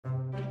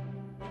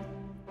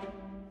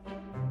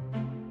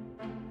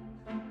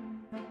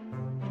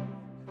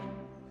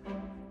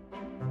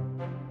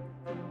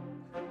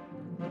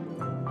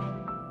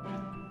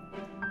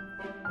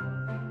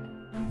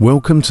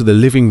Welcome to the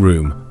living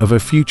room of a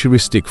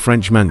futuristic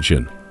French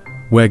mansion,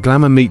 where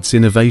glamour meets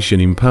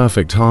innovation in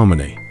perfect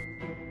harmony.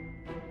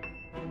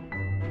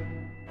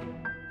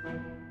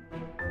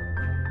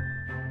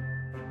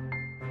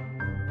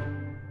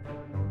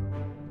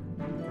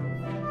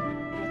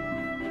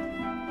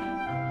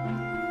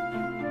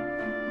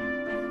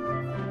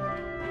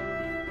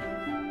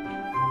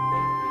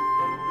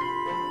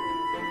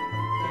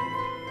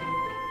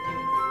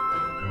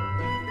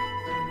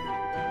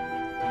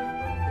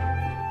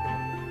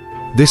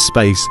 This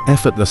space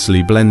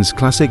effortlessly blends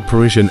classic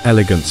Parisian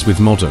elegance with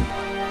modern,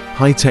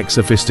 high-tech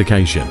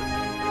sophistication.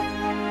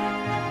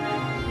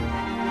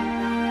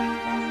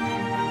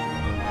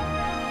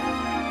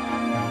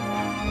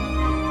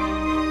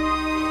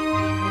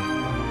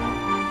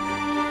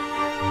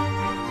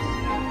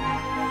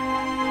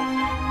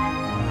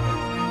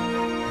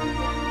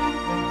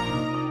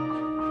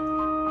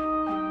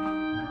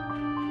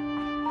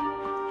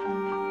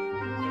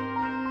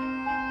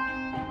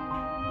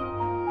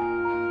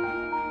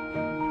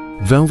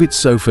 Velvet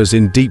sofas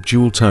in deep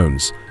jewel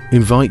tones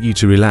invite you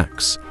to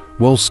relax,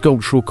 while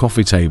sculptural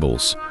coffee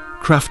tables,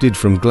 crafted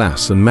from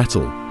glass and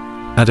metal,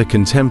 add a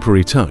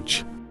contemporary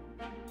touch.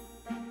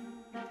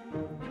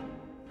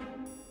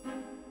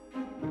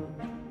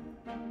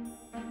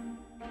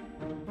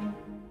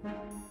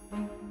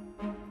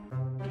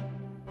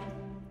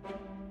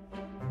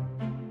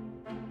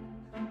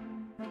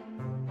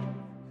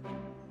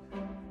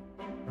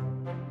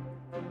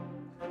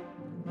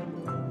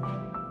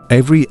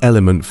 Every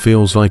element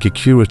feels like a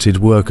curated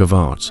work of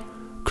art,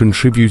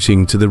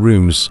 contributing to the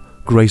room's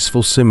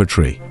graceful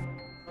symmetry.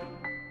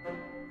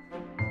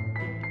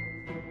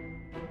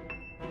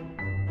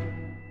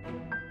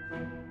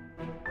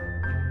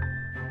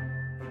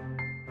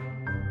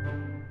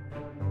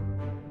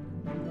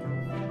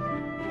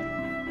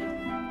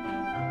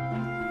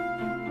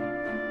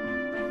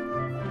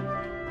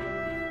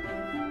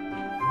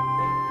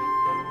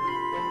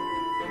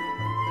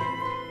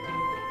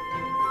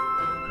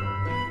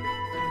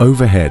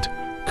 Overhead,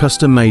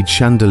 custom-made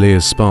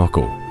chandeliers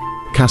sparkle,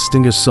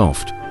 casting a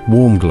soft,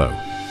 warm glow.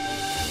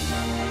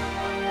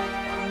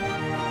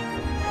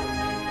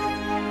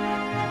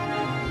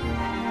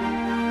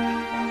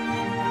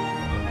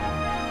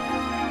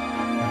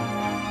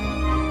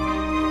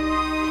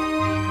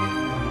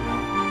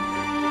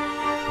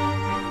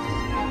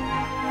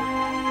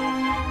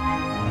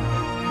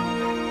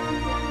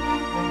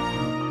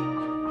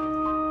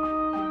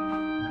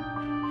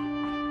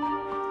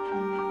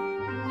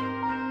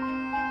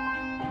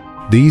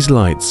 These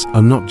lights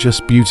are not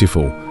just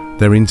beautiful,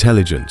 they're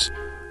intelligent,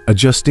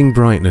 adjusting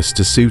brightness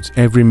to suit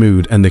every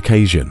mood and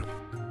occasion.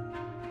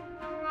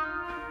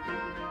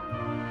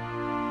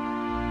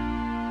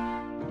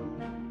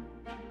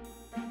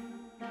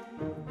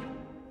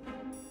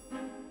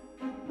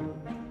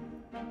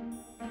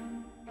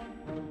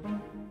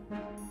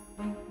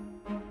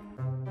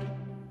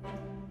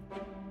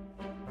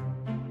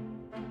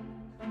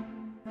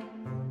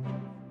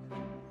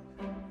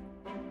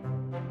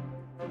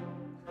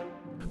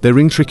 Their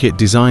intricate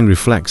design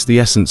reflects the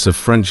essence of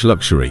French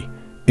luxury,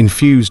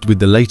 infused with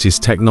the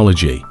latest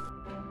technology.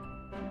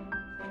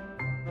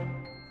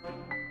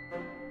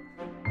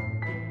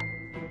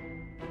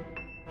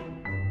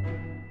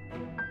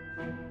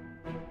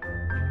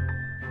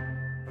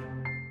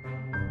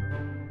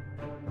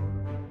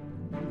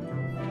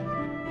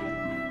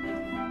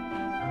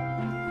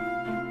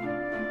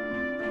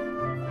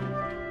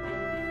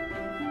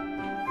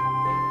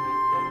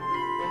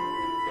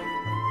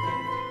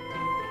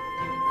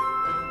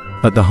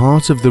 At the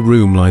heart of the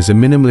room lies a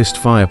minimalist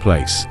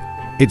fireplace,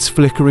 its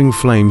flickering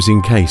flames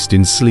encased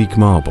in sleek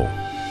marble.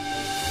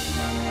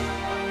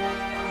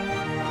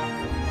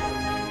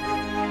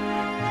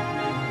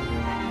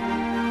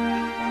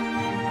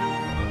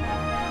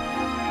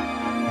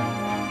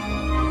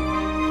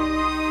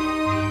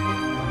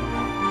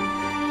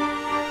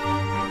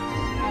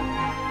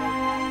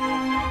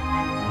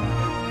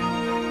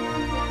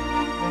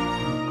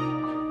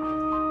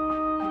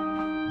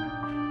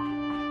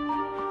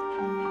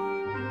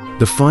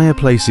 The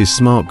fireplace's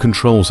smart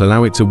controls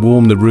allow it to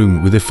warm the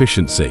room with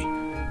efficiency,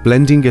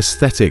 blending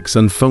aesthetics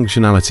and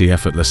functionality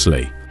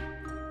effortlessly.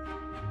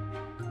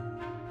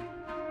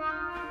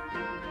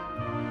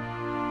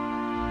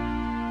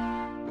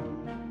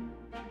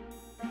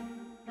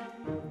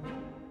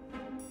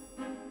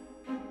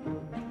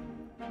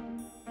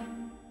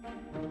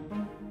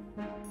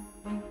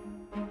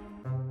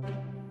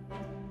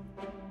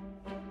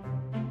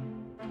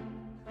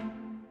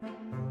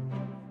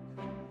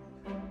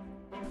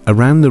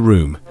 Around the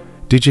room,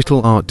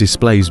 digital art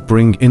displays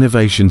bring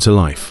innovation to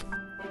life.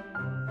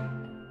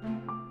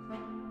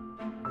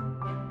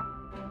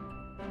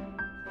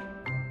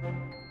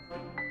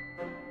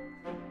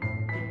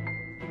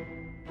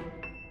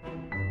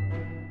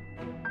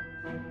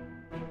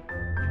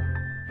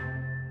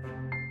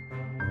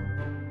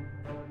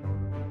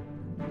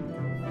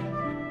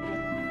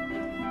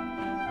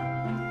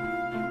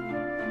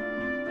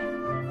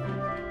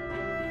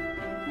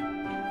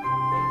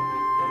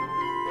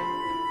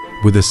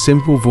 with a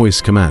simple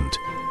voice command.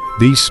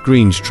 These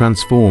screens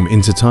transform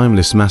into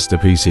timeless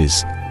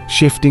masterpieces,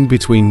 shifting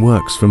between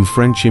works from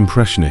French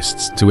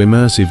Impressionists to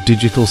immersive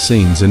digital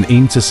scenes, an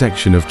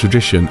intersection of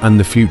tradition and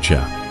the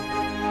future.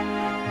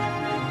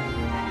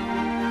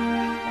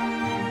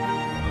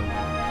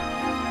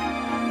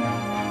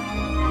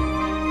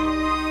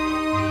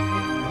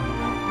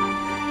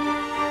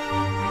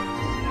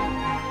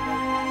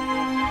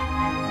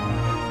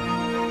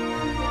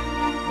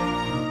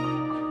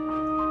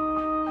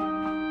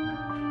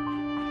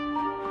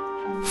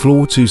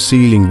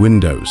 Floor-to-ceiling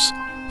windows,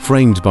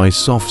 framed by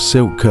soft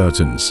silk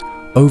curtains,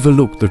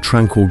 overlook the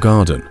tranquil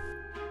garden.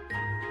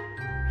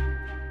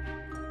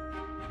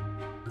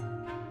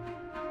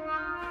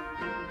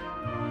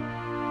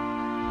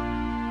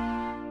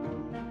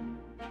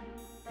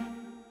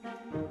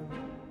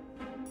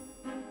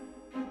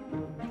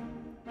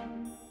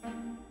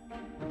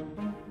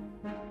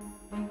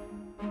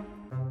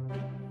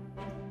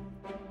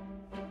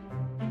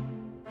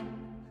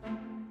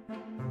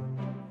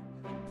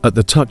 At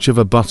the touch of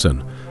a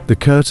button, the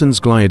curtains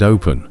glide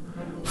open,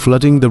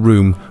 flooding the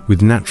room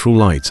with natural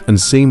light and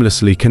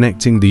seamlessly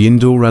connecting the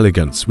indoor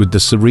elegance with the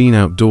serene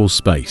outdoor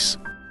space.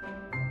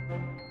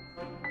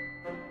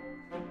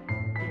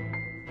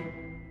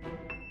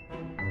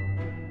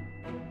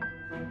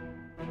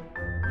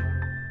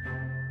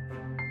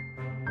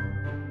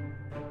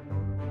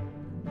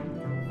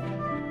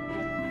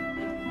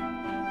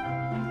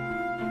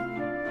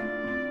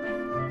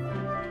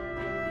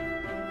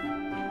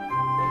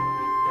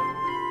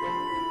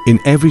 In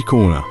every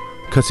corner,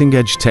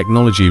 cutting-edge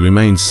technology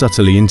remains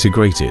subtly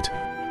integrated.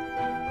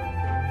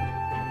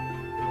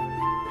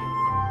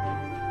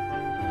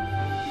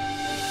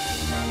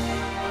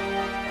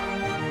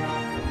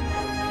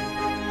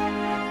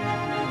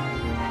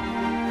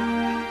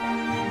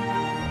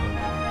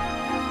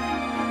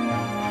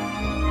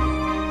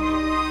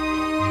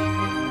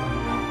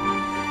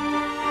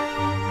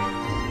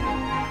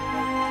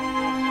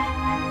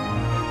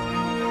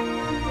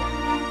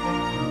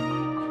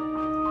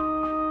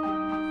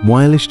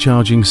 Wireless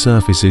charging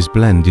surfaces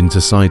blend into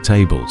side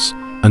tables,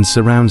 and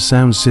surround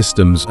sound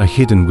systems are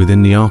hidden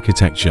within the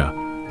architecture,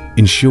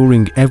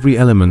 ensuring every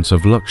element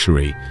of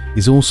luxury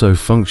is also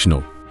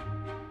functional.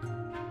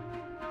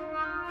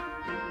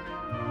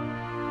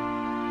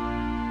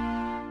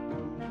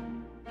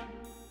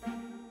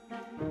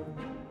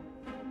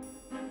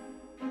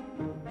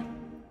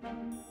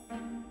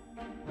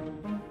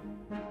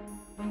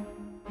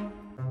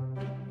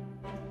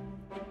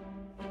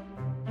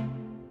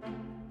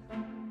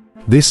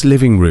 This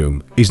living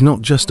room is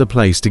not just a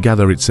place to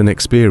gather, it's an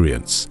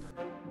experience.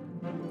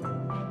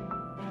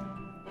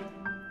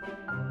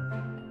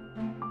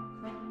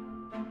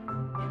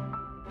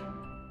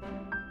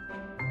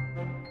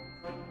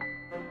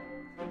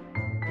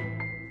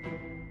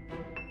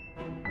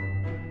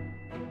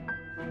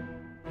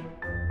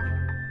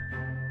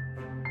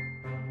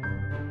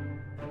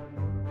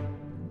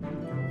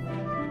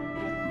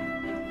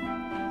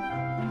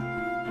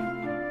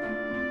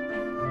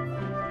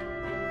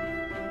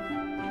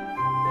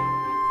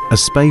 A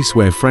space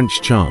where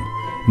French charm,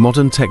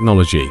 modern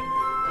technology,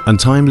 and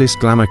timeless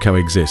glamour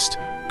coexist,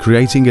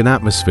 creating an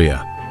atmosphere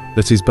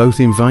that is both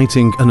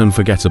inviting and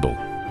unforgettable.